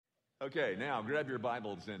Okay, now grab your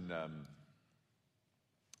Bibles and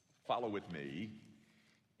follow with me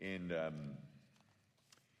in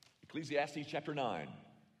Ecclesiastes chapter 9.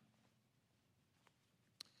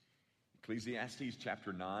 Ecclesiastes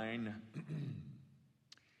chapter 9,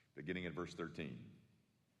 beginning at verse 13.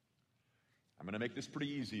 I'm going to make this pretty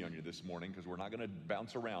easy on you this morning because we're not going to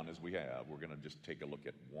bounce around as we have. We're going to just take a look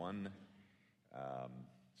at one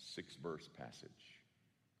 6-verse passage.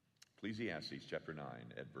 Ecclesiastes chapter 9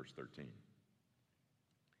 at verse 13.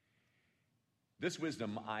 This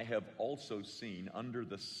wisdom I have also seen under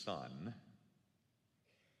the sun,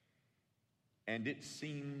 and it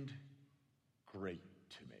seemed great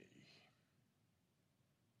to me.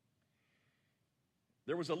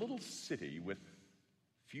 There was a little city with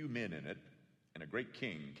few men in it, and a great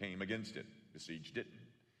king came against it, besieged it,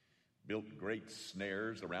 built great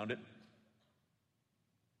snares around it.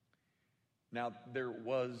 Now there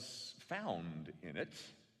was found in it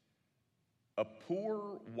a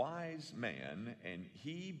poor wise man, and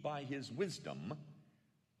he by his wisdom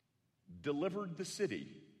delivered the city.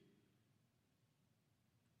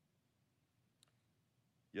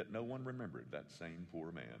 Yet no one remembered that same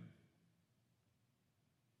poor man.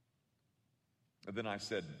 And then I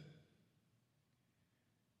said,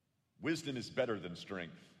 wisdom is better than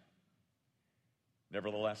strength.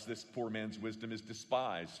 Nevertheless, this poor man's wisdom is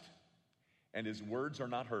despised, and his words are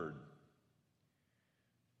not heard.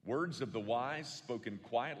 Words of the wise spoken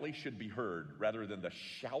quietly should be heard rather than the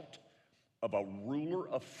shout of a ruler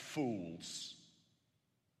of fools.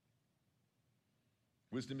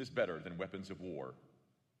 Wisdom is better than weapons of war,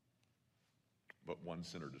 but one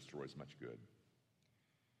sinner destroys much good.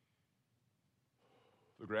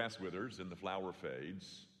 The grass withers and the flower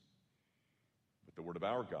fades, but the word of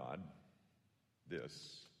our God,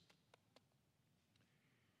 this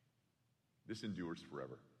endures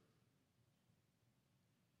forever.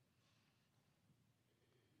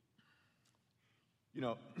 You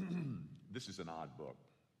know, this is an odd book.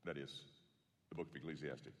 That is, the book of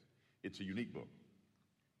Ecclesiastes. It's a unique book.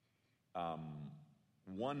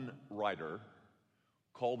 One writer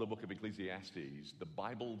called the book of Ecclesiastes the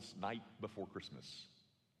Bible's night before Christmas.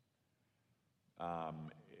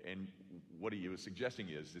 And what he was suggesting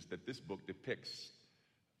is that this book depicts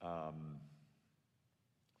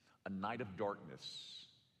a night of darkness,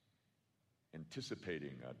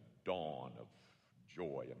 anticipating a dawn of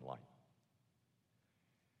joy and light.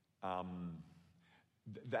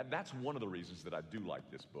 That's one of the reasons that I do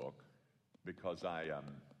like this book, because I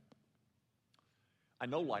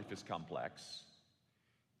know life is complex,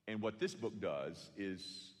 and what this book does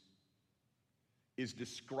is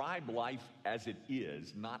describe life as it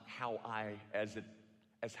is, not how I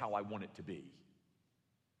want it to be.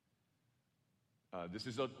 This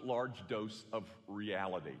is a large dose of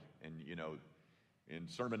reality, and you know, in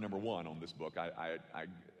sermon number 1 on this book, I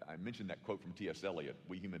mentioned that quote from T.S. Eliot: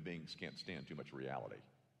 "We human beings can't stand too much reality."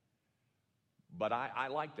 But I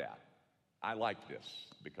like that. I like this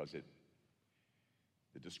because it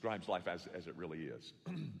describes life as it really is.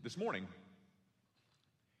 This morning,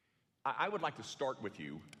 I would like to start with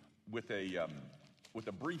you with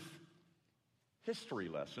a brief history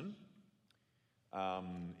lesson.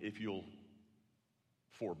 If you'll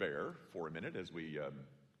forbear for a minute as we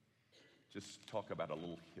just talk about a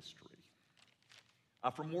little history.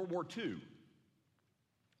 From World War II.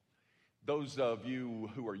 Those of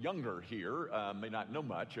you who are younger here may not know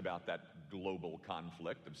much about that global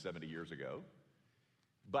conflict of 70 years ago,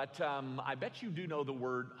 but I bet you do know the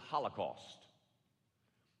word Holocaust.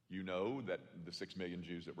 You know that the 6 million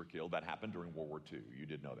Jews that were killed, that happened during World War II. You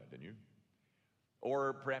did know that, didn't you?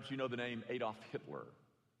 Or perhaps you know the name Adolf Hitler.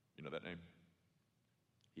 You know that name?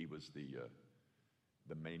 He was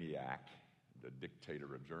the maniac, the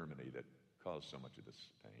dictator of Germany that caused so much of this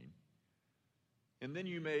pain. And then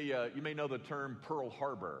you may know the term Pearl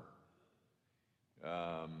Harbor.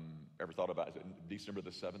 Ever thought about it? December the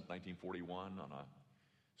 7th, 1941, on a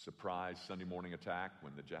surprise Sunday morning attack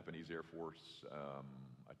when the Japanese Air Force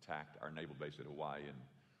attacked our naval base at Hawaii and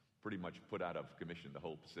pretty much put out of commission the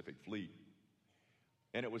whole Pacific Fleet.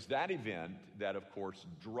 And it was that event that, of course,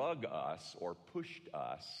 drug us or pushed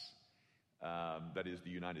us, that is the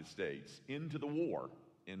United States, into the war,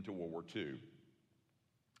 into World War II.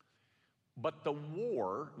 But the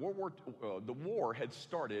war had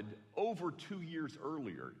started over 2 years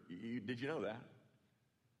earlier. Did you know that?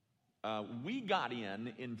 We got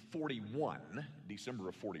in 41, December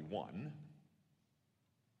of 41,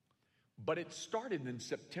 but it started in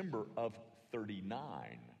September of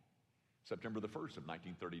 39. September the 1st of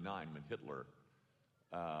 1939, when Hitler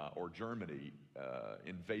or Germany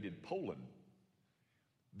invaded Poland.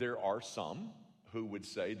 There are some who would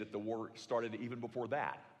say that the war started even before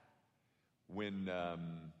that, when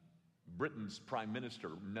Britain's Prime Minister,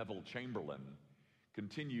 Neville Chamberlain,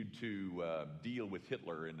 continued to deal with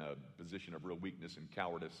Hitler in a position of real weakness and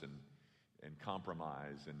cowardice and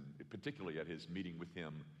compromise, and particularly at his meeting with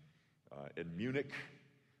him in Munich,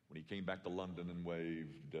 when he came back to London and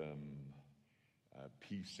waved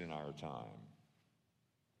peace in our time.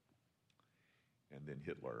 And then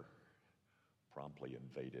Hitler promptly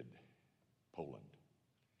invaded Poland.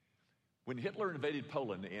 When Hitler invaded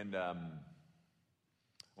Poland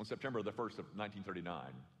on September the 1st of 1939,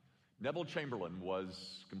 Neville Chamberlain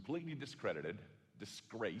was completely discredited,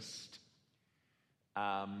 disgraced,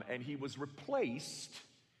 and he was replaced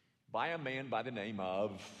by a man by the name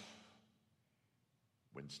of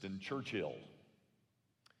Winston Churchill.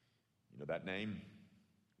 You know that name?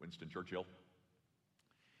 Winston Churchill?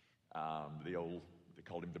 They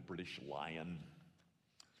called him the British Lion.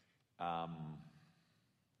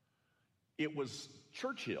 It was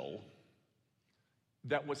Churchill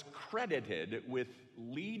that was credited with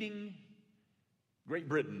leading Great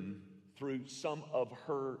Britain through some of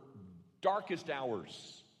her darkest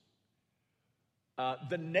hours,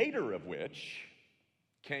 the nadir of which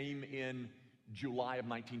came in July of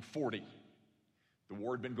 1940. The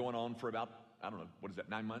war had been going on for about,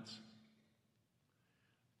 9 months?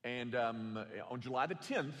 And on July the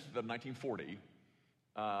 10th of 1940,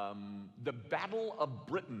 the Battle of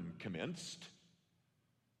Britain commenced.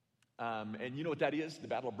 And you know what that is, the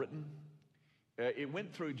Battle of Britain? It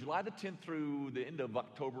went through July the 10th through the end of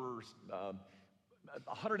October,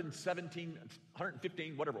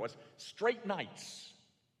 115, whatever it was, straight nights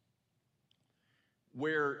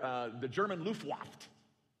where the German Luftwaffe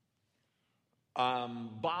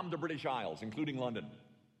bombed the British Isles, including London.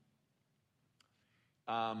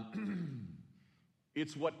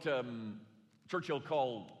 It's what Churchill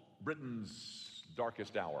called Britain's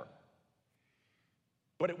darkest hour.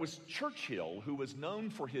 But it was Churchill who was known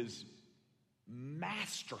for his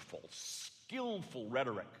masterful, skillful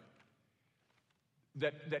rhetoric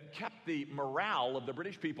that kept the morale of the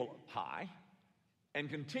British people high and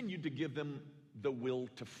continued to give them the will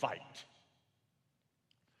to fight.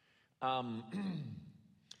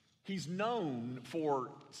 He's known for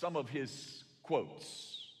some of his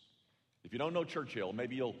quotes. If you don't know Churchill,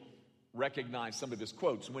 maybe you'll recognize some of his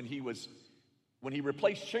quotes. When he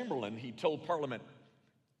replaced Chamberlain, he told Parliament,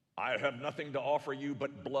 "I have nothing to offer you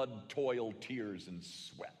but blood, toil, tears, and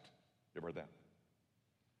sweat." You ever heard that?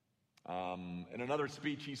 In another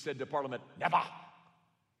speech, he said to Parliament, never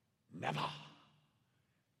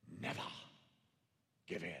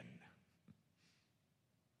give in.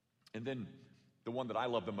 And then the one that I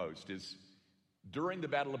love the most is during the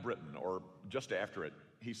Battle of Britain, or just after it,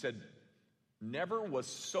 he said, "Never was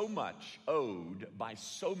so much owed by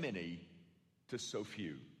so many to so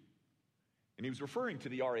few." And he was referring to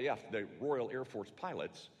the RAF, the Royal Air Force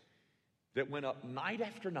pilots, that went up night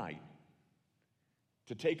after night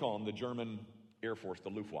to take on the German Air Force, the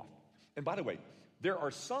Luftwaffe. And by the way, there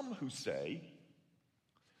are some who say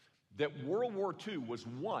that World War II was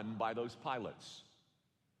won by those pilots.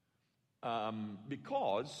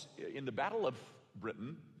 Because in the Battle of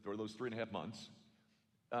Britain, for those 3.5 months,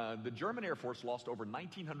 the German Air Force lost over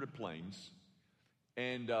 1,900 planes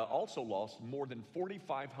and also lost more than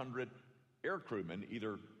 4,500 air crewmen,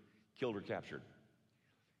 either killed or captured.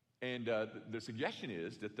 And the suggestion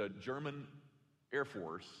is that the German Air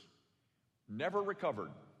Force never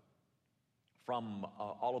recovered from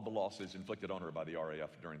all of the losses inflicted on her by the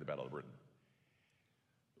RAF during the Battle of Britain.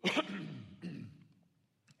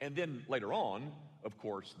 And then later on, of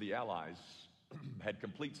course, the Allies had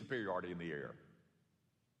complete superiority in the air,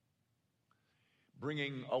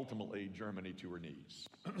 bringing ultimately Germany to her knees.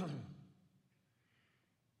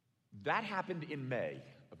 That happened in May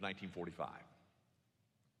of 1945.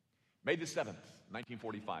 May the 7th,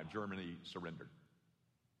 1945, Germany surrendered.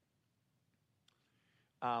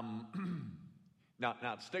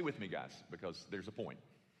 Now stay with me, guys, because there's a point.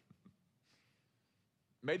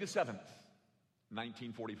 May the 7th,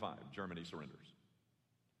 1945, Germany surrenders.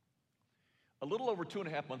 A little over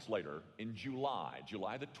 2.5 months later, in July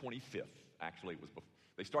the 25th, actually it was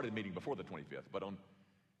they started the meeting before the 25th, but on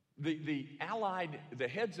the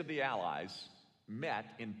heads of the Allies met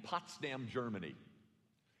in Potsdam, Germany.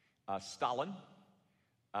 Stalin,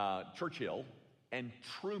 Churchill, and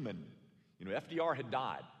Truman. You know, FDR had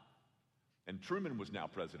died, and Truman was now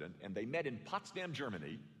president, and they met in Potsdam,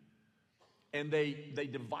 Germany, and they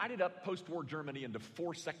divided up post-war Germany into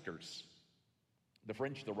 4 sectors: the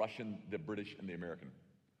French, the Russian, the British, and the American.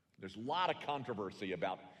 There's a lot of controversy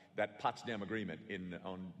about that Potsdam Agreement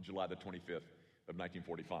on July the 25th of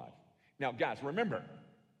 1945. Now, guys, remember,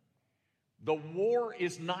 the war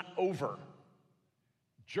is not over.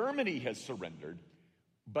 Germany has surrendered,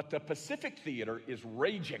 but the Pacific theater is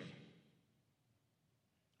raging.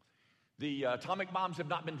 The atomic bombs have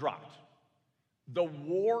not been dropped. The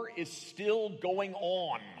war is still going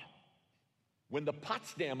on. When the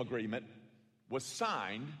Potsdam Agreement was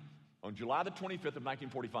signed on July the 25th of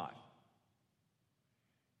 1945.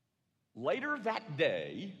 Later that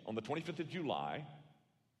day, on the 25th of July,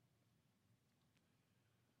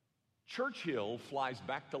 Churchill flies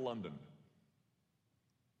back to London.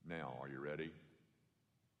 Now, are you ready?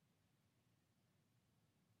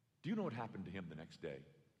 Do you know what happened to him the next day?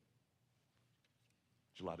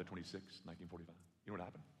 July the 26th, 1945. You know what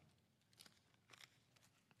happened?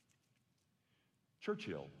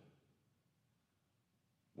 Churchill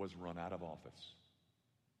was run out of office.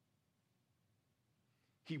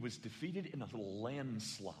 He was defeated in a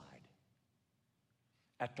landslide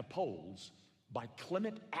at the polls by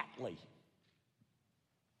Clement Attlee,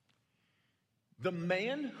 the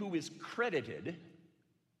man who is credited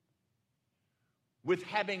with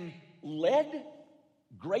having led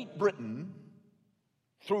Great Britain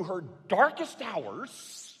through her darkest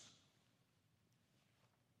hours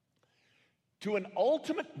to an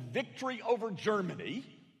ultimate victory over Germany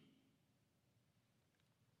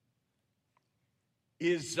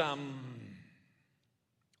is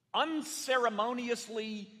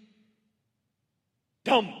unceremoniously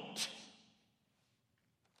dumped.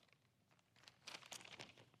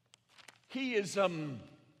 He's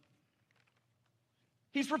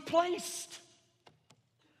replaced.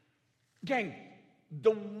 Gang, the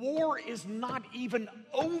war is not even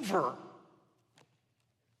over.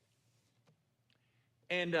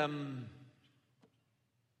 And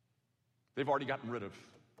they've already gotten rid of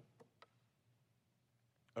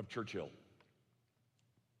Churchill.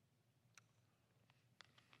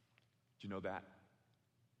 Did you know that?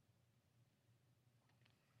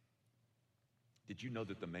 Did you know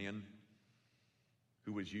that the man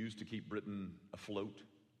who was used to keep Britain afloat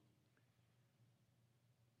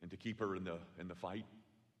and to keep her in the fight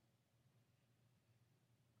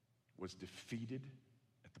was defeated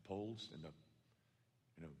at the polls in a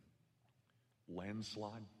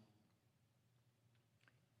landslide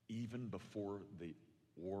even before the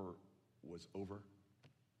war was over?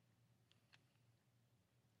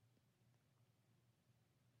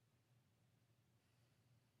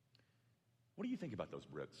 What do you think about those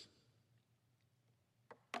Brits?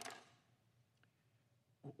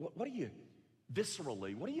 What do you,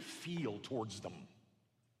 viscerally, what do you feel towards them?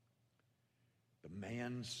 The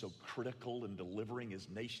man so critical in delivering his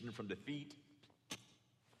nation from defeat,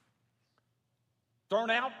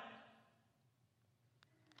 thrown out.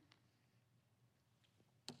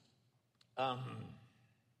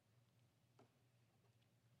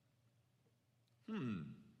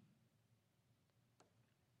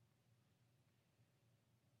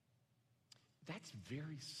 That's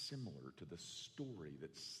very similar to the story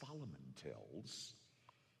that Solomon tells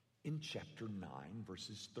in chapter 9,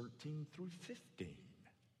 verses 13 through 15.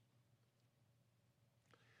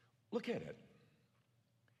 Look at it.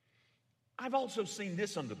 I've also seen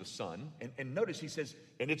this under the sun, and notice he says,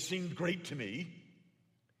 and it seemed great to me.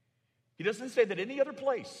 He doesn't say that any other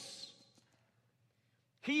place.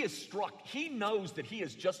 He is struck. He knows that he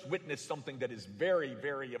has just witnessed something that is very,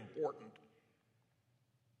 very important.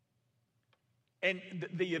 And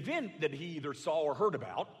the event that he either saw or heard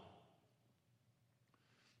about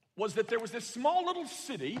was that there was this small little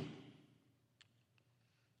city,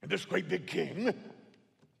 and this great big king,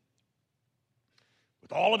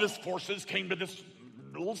 with all of his forces, came to this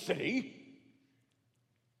little city.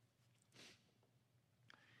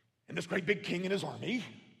 And this great big king and his army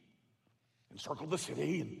encircled the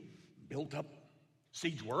city and built up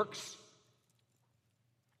siege works.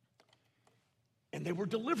 And they were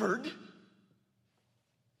delivered,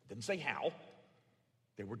 didn't say how,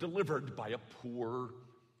 they were delivered by a poor,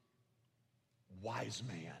 wise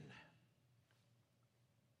man.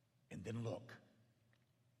 And then look.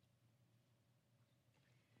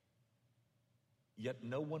 Yet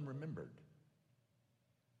no one remembered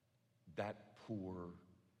that poor,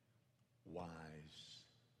 wise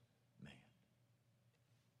man.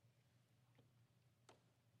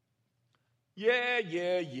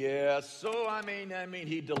 Yeah. So, I mean,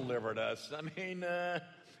 he delivered us.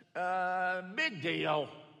 Big deal.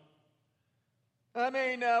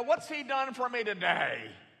 What's he done for me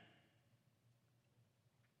today?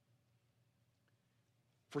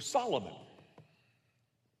 For Solomon,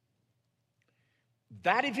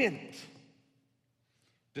 that event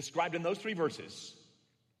described in those 3 verses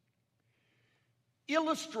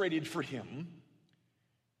illustrated for him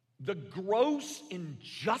the gross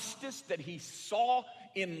injustice that he saw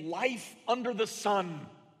in life under the sun.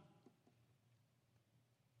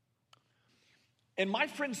 And my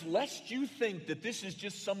friends, lest you think that this is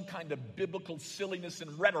just some kind of biblical silliness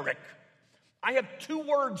and rhetoric, I have two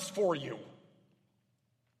words for you.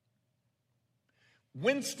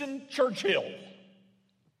 Winston Churchill.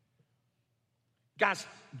 Guys,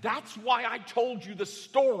 that's why I told you the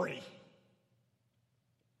story.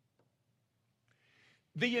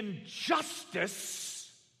 The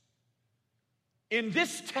injustice in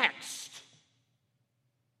this text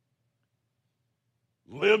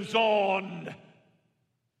lives on.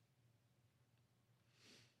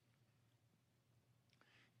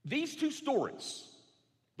 These two stories,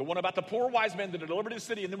 the one about the poor wise man that delivered his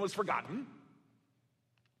city and then was forgotten,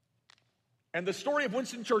 and the story of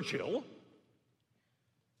Winston Churchill,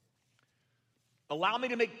 allow me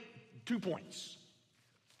to make 2 points.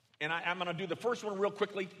 And I'm going to do the first one real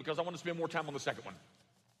quickly because I want to spend more time on the second one.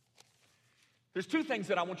 There's 2 things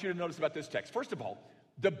that I want you to notice about this text. First of all,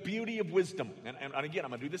 the beauty of wisdom. And again,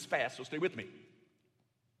 I'm going to do this fast, so stay with me.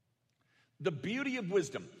 The beauty of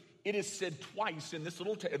wisdom. It is said twice in this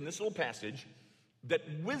little passage that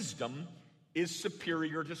wisdom is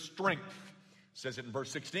superior to strength. It says it in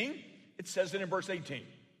verse 16. It says it in verse 18.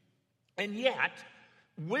 And yet,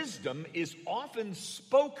 wisdom is often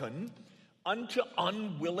spoken unto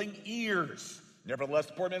unwilling ears. Nevertheless,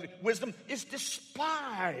 the poor man's wisdom is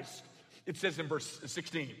despised. It says in verse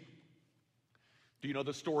 16. Do you know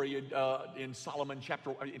the story in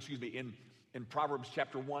Proverbs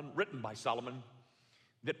chapter 1, written by Solomon,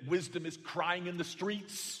 that wisdom is crying in the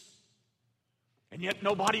streets, and yet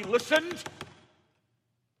nobody listened?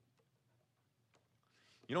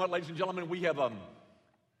 You know what, ladies and gentlemen, we have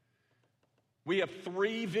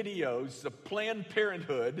 3 videos of Planned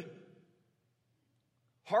Parenthood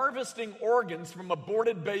harvesting organs from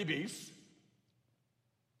aborted babies,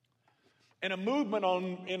 and a movement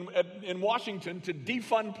in Washington to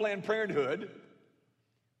defund Planned Parenthood.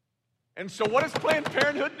 And so what does Planned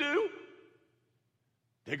Parenthood do?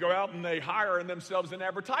 They go out and they hire themselves an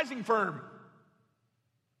advertising firm.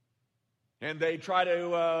 And they try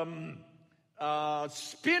to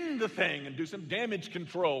spin the thing and do some damage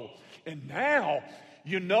control. And now,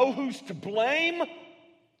 you know who's to blame?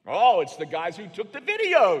 Oh, it's the guys who took the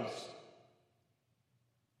videos.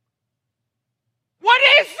 What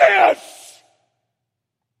is this?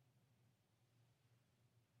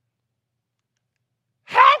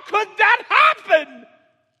 How could that happen?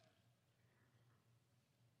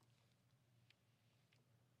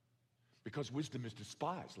 Because wisdom is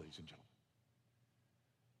despised, ladies and gentlemen.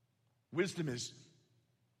 Wisdom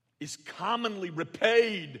is commonly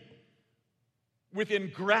repaid with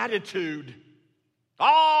ingratitude.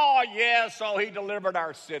 Oh, yes, so he delivered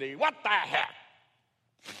our city. What the heck?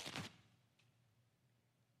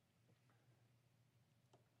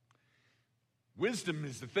 Wisdom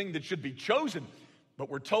is the thing that should be chosen, but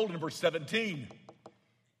we're told in verse 17,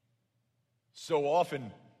 so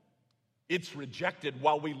often it's rejected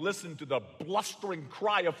while we listen to the blustering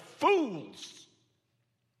cry of fools.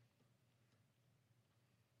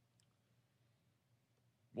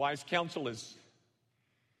 Wise counsel is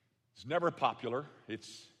never popular.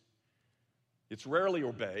 It's rarely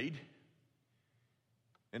obeyed,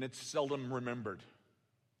 and it's seldom remembered.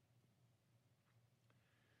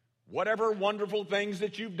 Whatever wonderful things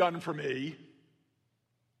that you've done for me,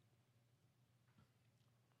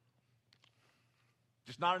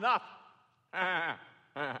 just not enough.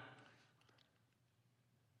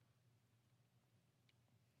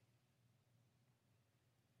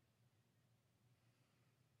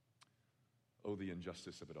 Oh, the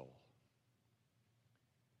injustice of it all.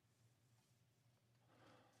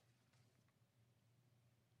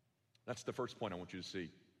 That's the first point I want you to see.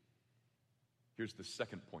 Here's the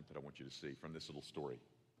second point that I want you to see from this little story.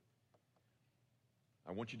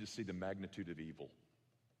 I want you to see the magnitude of evil.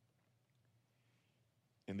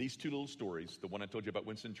 In these 2 little stories, the one I told you about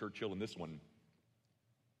Winston Churchill and this one,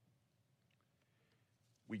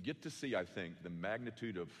 we get to see, I think, the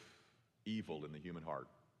magnitude of evil in the human heart.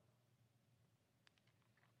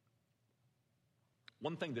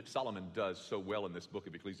 One thing that Solomon does so well in this book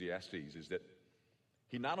of Ecclesiastes is that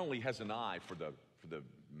he not only has an eye for the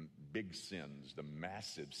big sins, the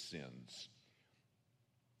massive sins,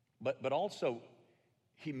 but also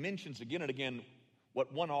he mentions again and again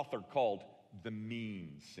what one author called the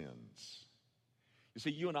mean sins. You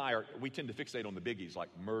see, you and I we tend to fixate on the biggies like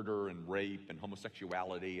murder and rape and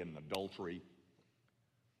homosexuality and adultery.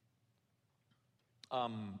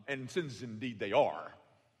 And sins indeed they are.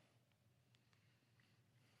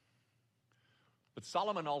 But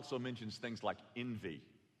Solomon also mentions things like envy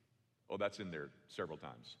Oh, that's in there several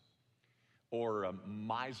times. Or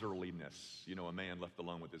miserliness, a man left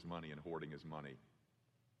alone with his money and hoarding his money.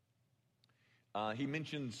 He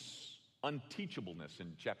mentions unteachableness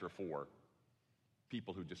in chapter 4,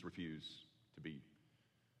 people who just refuse to be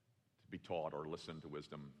taught or listen to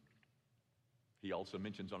wisdom. He also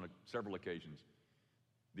mentions on several occasions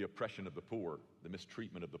the oppression of the poor, the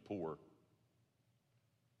mistreatment of the poor.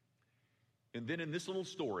 And then in this little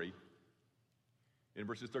story, in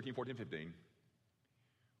verses 13, 14, 15,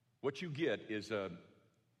 what you get is an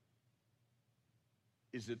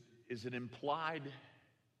implied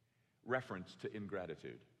reference to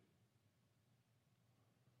ingratitude.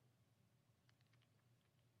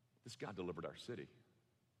 This God delivered our city.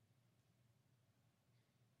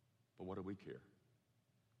 But what do we care?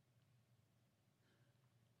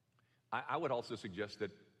 I would also suggest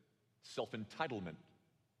that self-entitlement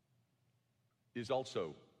is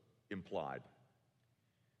also implied.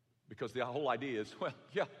 Because the whole idea is, well,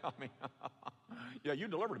 yeah, yeah, you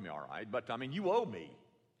delivered me all right, but you owe me.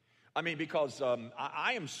 Because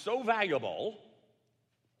I am so valuable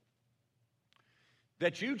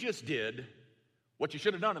that you just did what you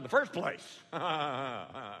should have done in the first place.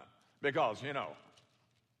 Because,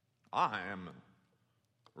 I am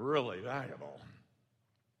really valuable.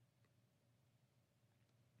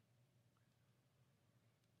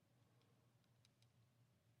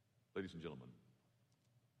 Ladies and gentlemen,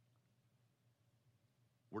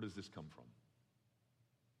 where does this come from?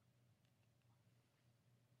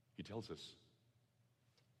 He tells us,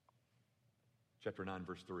 chapter 9,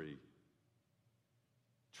 verse 3,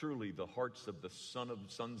 truly the hearts of the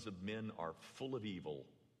sons of men are full of evil.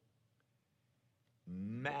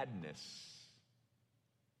 Madness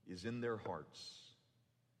is in their hearts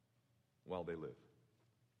while they live.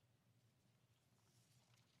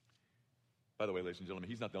 By the way, ladies and gentlemen,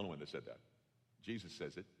 he's not the only one that said that. Jesus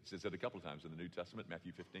says it. He says it a couple of times in the New Testament,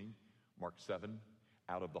 Matthew 15, Mark 7.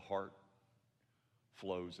 Out of the heart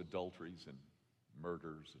flows adulteries and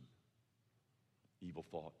murders and evil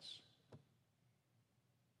thoughts.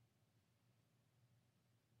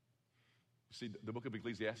 You see, the book of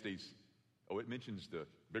Ecclesiastes, it mentions the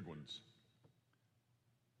big ones.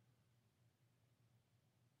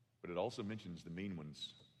 But it also mentions the mean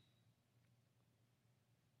ones.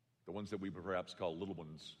 The ones that we perhaps call little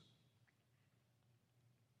ones.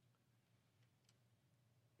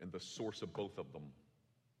 And the source of both of them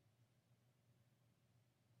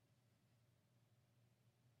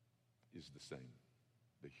is the same,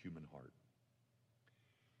 the human heart.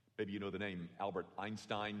 Maybe you know the name Albert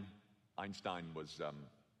Einstein. Einstein was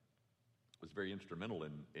very instrumental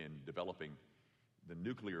in developing the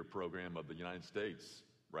nuclear program of the United States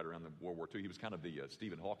right around the World War II. He was kind of the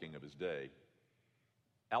Stephen Hawking of his day.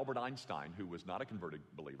 Albert Einstein, who was not a converted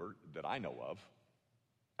believer that I know of,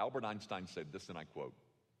 Albert Einstein said this, and I quote,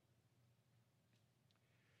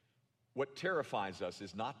 "What terrifies us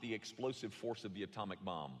is not the explosive force of the atomic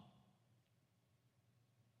bomb.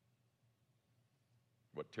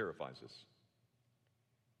 What terrifies us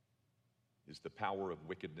is the power of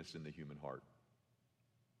wickedness in the human heart."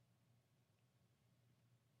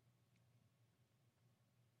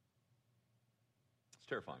 It's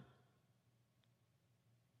terrifying.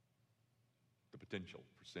 The potential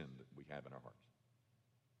for sin that we have in our hearts.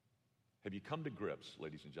 Have you come to grips,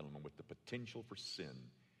 ladies and gentlemen, with the potential for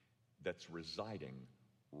sin that's residing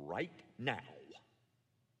right now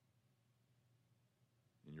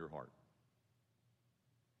in your heart?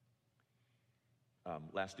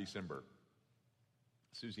 Last December,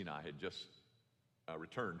 Susie and I had just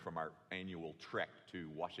returned from our annual trek to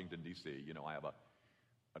Washington, D.C. You know, I have a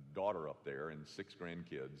daughter up there and 6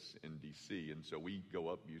 grandkids in D.C., and so we go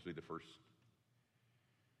up usually the first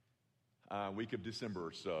week of December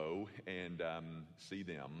or so and see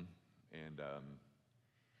them. And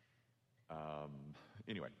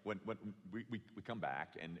anyway, when we come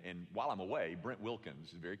back, and while I'm away, Brent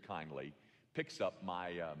Wilkins very kindly picks up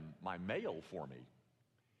my mail for me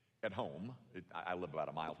at home. I live about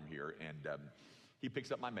a mile from here, and he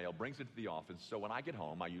picks up my mail, brings it to the office. So when I get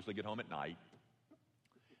home, I usually get home at night,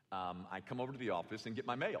 I come over to the office and get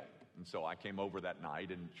my mail. And so I came over that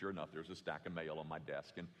night, and sure enough, there's a stack of mail on my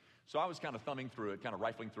desk. And so I was kind of thumbing through it, kind of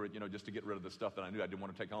rifling through it, just to get rid of the stuff that I knew I didn't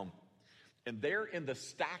want to take home. And there in the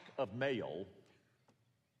stack of mail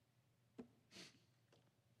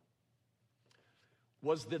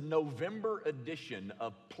was the November edition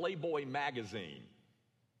of Playboy magazine.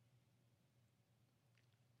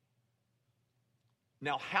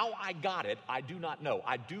 Now, how I got it, I do not know.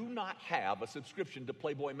 I do not have a subscription to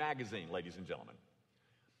Playboy magazine, ladies and gentlemen.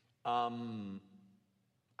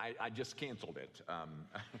 I just canceled it.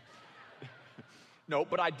 No,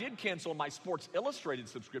 but I did cancel my Sports Illustrated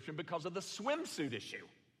subscription because of the swimsuit issue.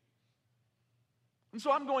 And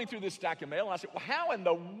so I'm going through this stack of mail, and I said, well, how in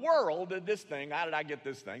the world how did I get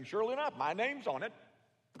this thing? Surely enough, my name's on it.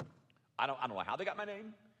 I don't know how they got my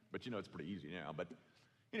name, but it's pretty easy now. But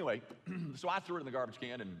anyway, so I threw it in the garbage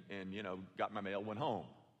can and got my mail, went home.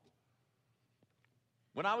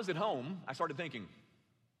 When I was at home, I started thinking,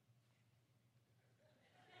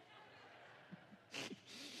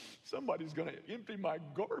 somebody's going to empty my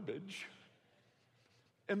garbage,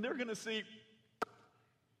 and they're going to see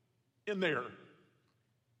in there.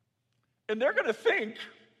 And they're going to think.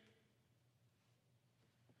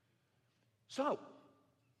 So,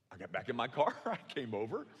 I got back in my car. I came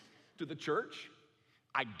over to the church.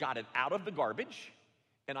 I got it out of the garbage,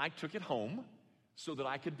 and I took it home so that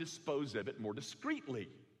I could dispose of it more discreetly.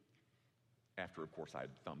 After, of course, I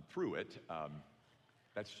had thumbed through it.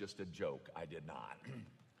 That's just a joke. I did not.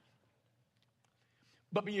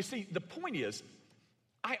 But you see, the point is,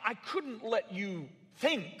 I couldn't let you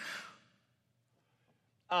think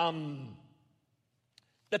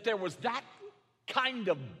that there was that kind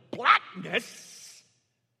of blackness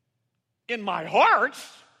in my heart.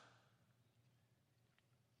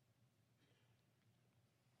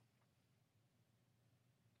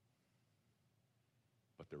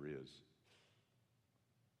 But there is.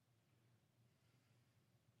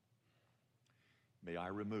 May I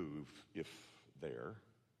remove, if there,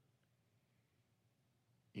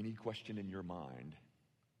 any question in your mind?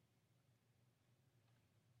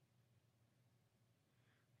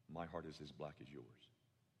 My heart is as black as yours.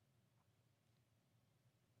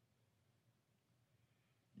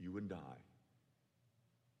 You and I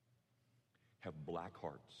have black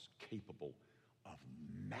hearts capable of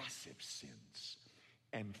massive sins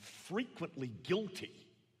and frequently guilty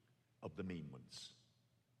of the mean ones.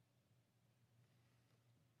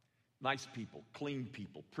 Nice people, clean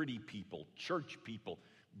people, pretty people, church people,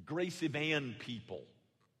 Grace Evan people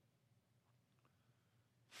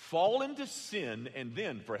fall into sin, and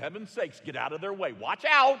then, for heaven's sakes, get out of their way. Watch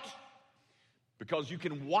out, because you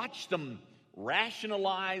can watch them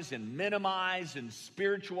rationalize and minimize and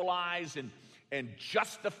spiritualize and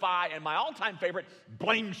justify, and my all-time favorite,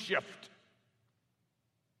 blame shift.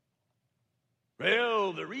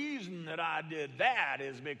 Well, the reason that I did that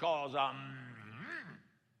is because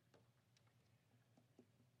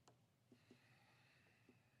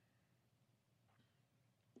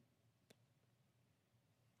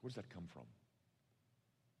where does that come from?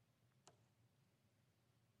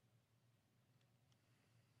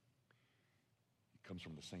 It comes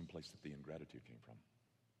from the same place that the ingratitude came from.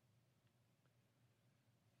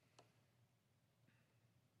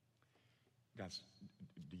 Guys,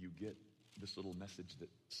 do you get this little message that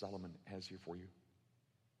Solomon has here for you?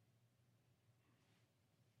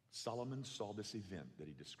 Solomon saw this event that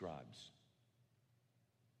he describes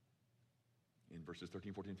in verses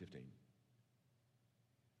 13, 14, 15.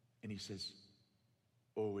 And he says,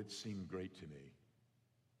 oh, it seemed great to me.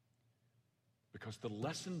 Because the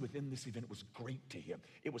lesson within this event was great to him.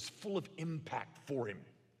 It was full of impact for him.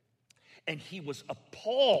 And he was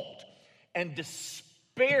appalled and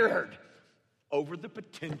despaired over the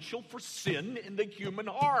potential for sin in the human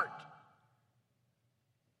heart.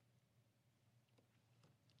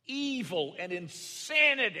 Evil and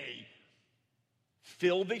insanity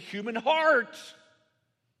fill the human heart,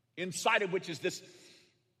 inside of which is this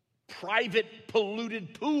private,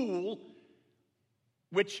 polluted pool,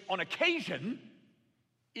 which on occasion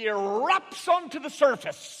erupts onto the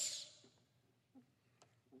surface.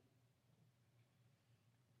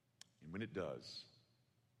 And when it does,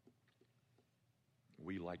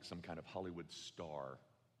 we, like some kind of Hollywood star,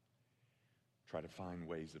 try to find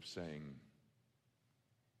ways of saying,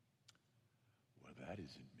 well, that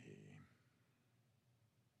isn't me.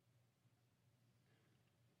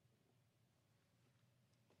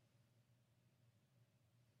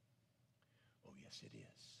 Yes, it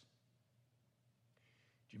is.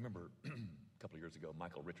 Do you remember a couple of years ago,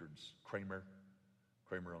 Michael Richards, Kramer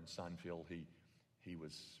on Seinfeld, he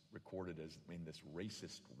was recorded as in this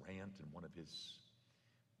racist rant in one of his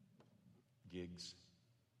gigs.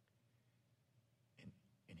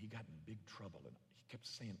 And he got in big trouble, and he kept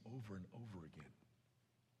saying over and over again,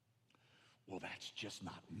 well, that's just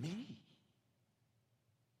not me.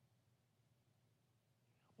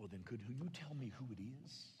 Well, then could you tell me who it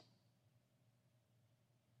is?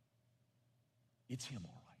 It's him,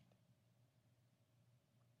 all right.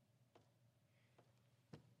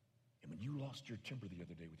 And when you lost your temper the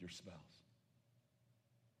other day with your spouse,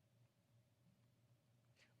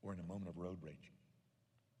 or in a moment of road rage,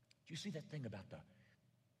 do you see that thing about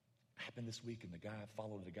Happened this week, and the guy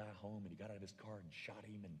followed the guy home, and he got out of his car and shot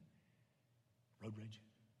him, and road rage.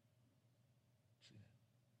 See that?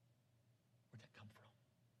 Where'd that come from?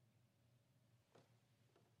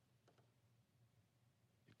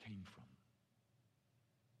 It came from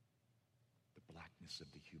the blackness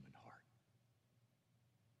of the human heart.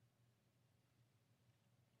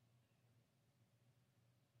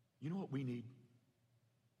 You know what we need?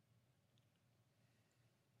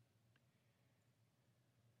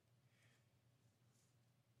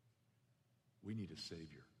 We need a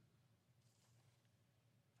Savior.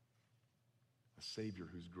 A Savior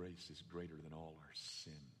whose grace is greater than all our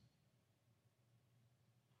sin.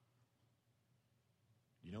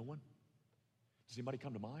 You know one? Does anybody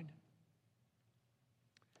come to mind?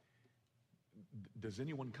 Does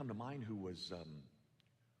anyone come to mind who was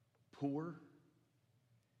poor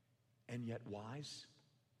and yet wise?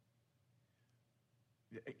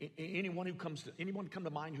 Anyone come to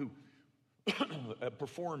mind who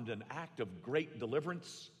performed an act of great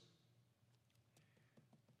deliverance,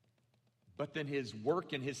 but then his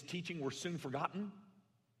work and his teaching were soon forgotten?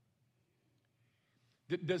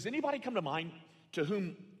 Does anybody come to mind to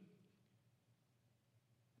whom,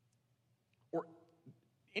 or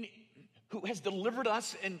who has delivered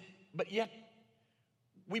us, but yet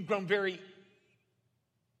we've grown very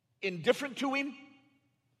indifferent to him?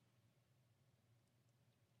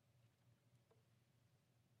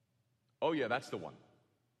 Oh yeah, that's the one.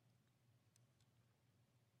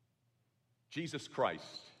 Jesus Christ,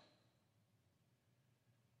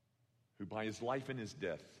 who by his life and his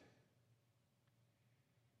death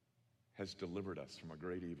has delivered us from a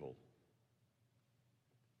great evil.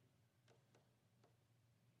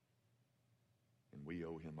 And we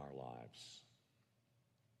owe him our lives.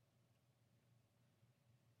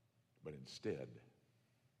 But instead,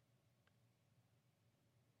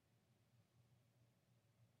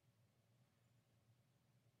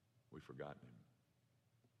 we've forgotten him.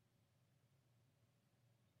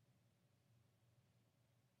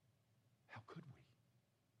 How could we?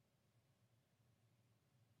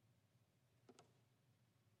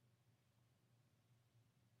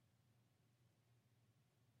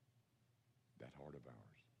 That heart of ours.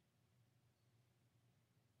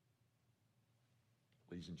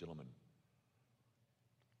 Ladies and gentlemen,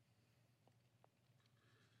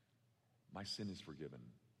 my sin is forgiven,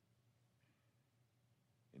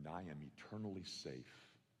 and I am eternally safe.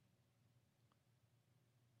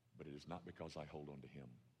 But it is not because I hold on to him,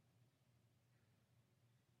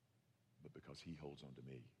 but because he holds on to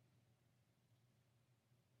me.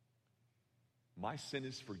 My sin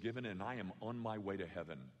is forgiven, and I am on my way to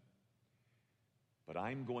heaven. But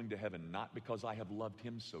I'm going to heaven not because I have loved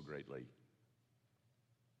him so greatly,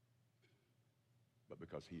 but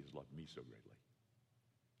because he has loved me so greatly.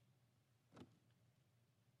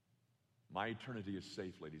 My eternity is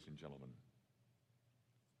safe, ladies and gentlemen.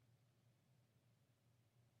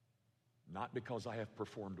 Not because I have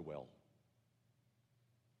performed well,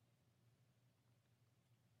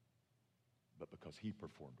 but because he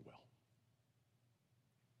performed well.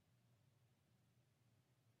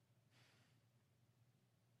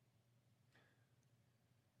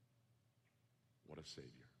 What a Savior.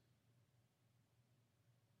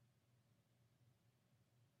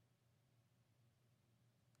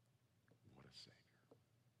 What a Savior.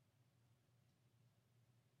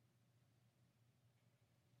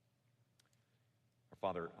 Our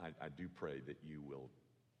Father, I do pray that you will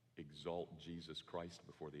exalt Jesus Christ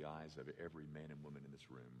before the eyes of every man and woman in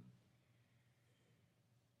this room,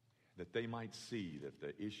 that they might see that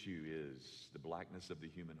the issue is the blackness of the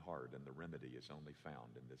human heart, and the remedy is only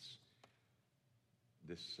found in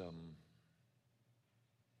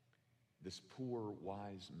this poor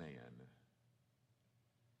wise man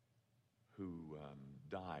who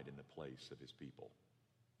died in the place of his people,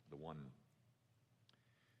 the one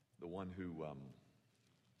who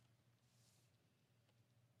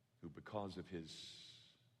because of his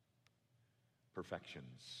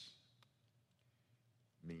perfections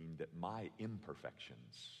mean that my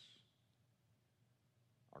imperfections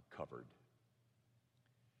are covered.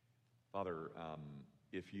 Father,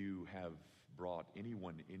 if you have brought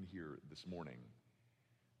anyone in here this morning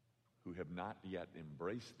who have not yet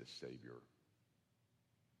embraced this Savior,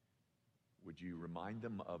 would you remind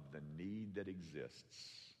them of the need that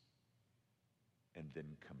exists and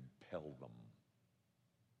then compel them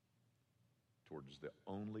towards the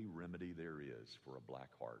only remedy there is for a black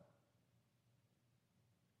heart,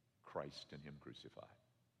 Christ and him crucified.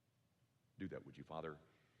 Do that, would you, Father?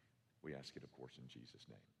 We ask it, of course, in Jesus'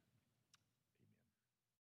 name.